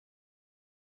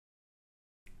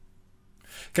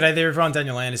G'day there everyone,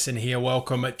 Daniel Anderson here.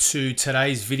 Welcome to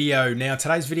today's video. Now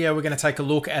today's video we're going to take a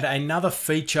look at another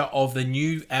feature of the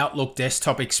new Outlook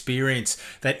desktop experience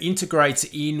that integrates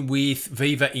in with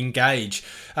Viva Engage.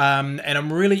 And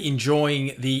I'm really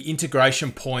enjoying the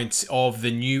integration points of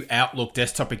the new Outlook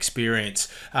desktop experience.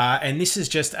 And this is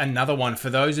just another one for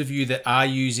those of you that are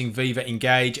using Viva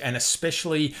Engage, and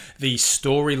especially the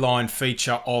storyline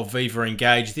feature of Viva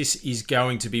Engage. This is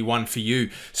going to be one for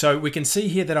you. So we can see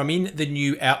here that I'm in the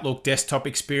new Outlook desktop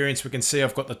experience. We can see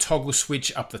I've got the toggle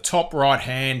switch up the top right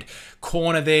hand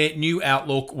corner there, new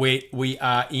Outlook, where we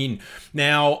are in.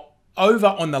 Now, over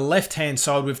on the left hand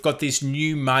side, we've got this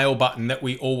new mail button that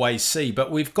we always see,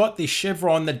 but we've got this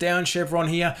chevron, the down chevron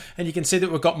here, and you can see that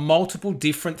we've got multiple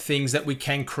different things that we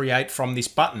can create from this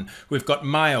button. We've got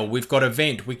mail, we've got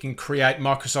event, we can create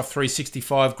Microsoft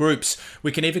 365 groups,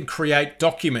 we can even create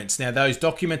documents. Now those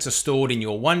documents are stored in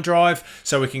your OneDrive,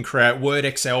 so we can create Word,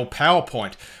 Excel,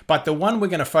 PowerPoint. But the one we're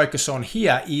going to focus on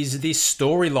here is this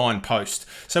storyline post.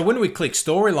 So when we click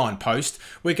storyline post,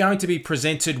 we're going to be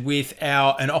presented with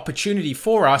an opportunity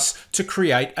for us to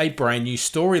create a brand new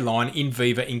storyline in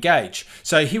Viva Engage.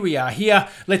 So here we are here.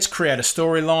 Let's create a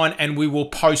storyline and we will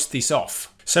post this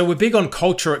off. So we're big on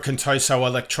culture at Contoso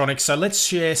Electronics, so let's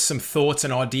share some thoughts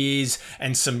and ideas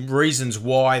and some reasons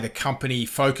why the company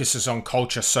focuses on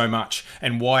culture so much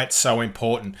and why it's so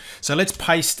important. So let's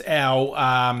paste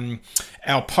our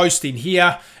post in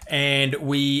here and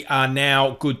we are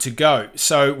now good to go.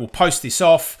 So we'll post this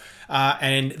off.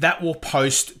 And that will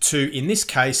post to, in this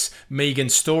case,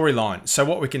 Megan's storyline. So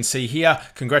what we can see here,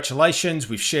 congratulations,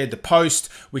 we've shared the post.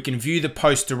 We can view the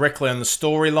post directly on the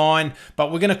storyline,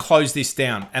 but we're going to close this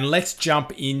down and let's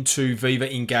jump into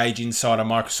Viva Engage inside of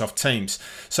Microsoft Teams.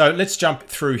 So let's jump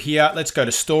through here. Let's go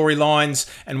to storylines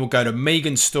and we'll go to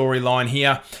Megan's storyline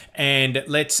here and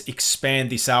let's expand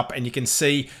this up. And you can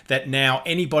see that now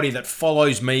anybody that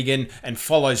follows Megan and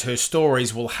follows her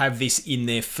stories will have this in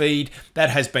their feed.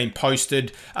 That has been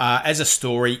posted as a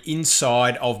story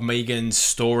inside of Megan's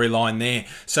storyline there.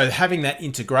 So having that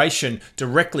integration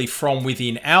directly from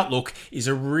within Outlook is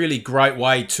a really great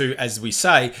way to, as we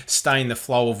say, stay in the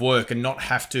flow of work and not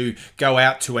have to go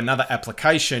out to another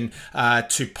application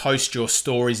to post your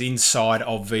stories inside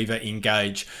of Viva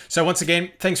Engage. So once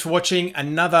again, thanks for watching.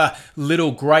 Another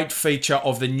little great feature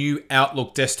of the new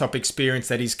Outlook desktop experience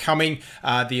that is coming,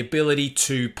 the ability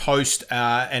to post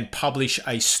and publish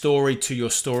a story to your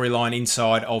storyline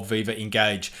inside of Viva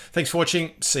Engage. Thanks for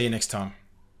watching. See you next time.